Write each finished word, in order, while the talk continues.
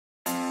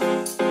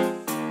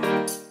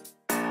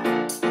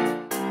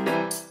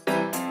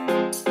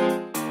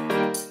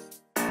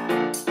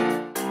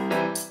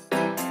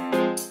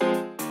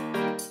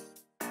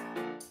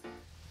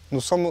Nous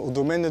sommes au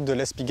domaine de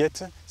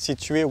l'Espiguette,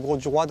 situé au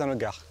Gros-du-Roi dans le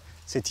Gard.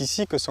 C'est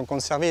ici que sont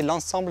conservés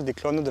l'ensemble des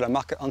clones de la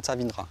marque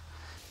Entav-Inra.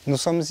 Nous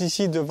sommes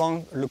ici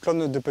devant le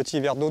clone de Petit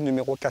Verdot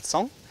numéro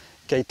 400,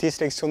 qui a été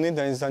sélectionné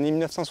dans les années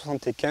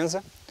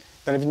 1975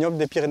 dans le vignoble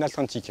des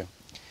Pyrénées-Atlantiques.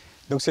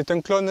 Donc c'est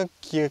un clone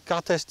qui est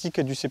caractéristique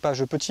du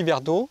cépage Petit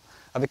Verdot,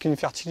 avec une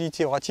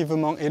fertilité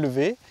relativement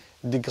élevée,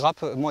 des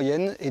grappes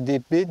moyennes et des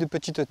baies de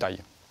petite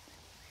taille.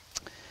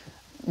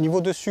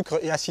 Niveau de sucre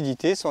et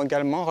acidité sont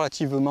également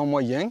relativement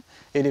moyens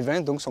et les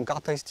vins donc sont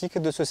caractéristiques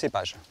de ce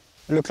cépage.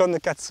 Le clone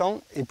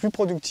 400 est plus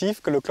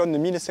productif que le clone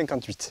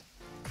 1058.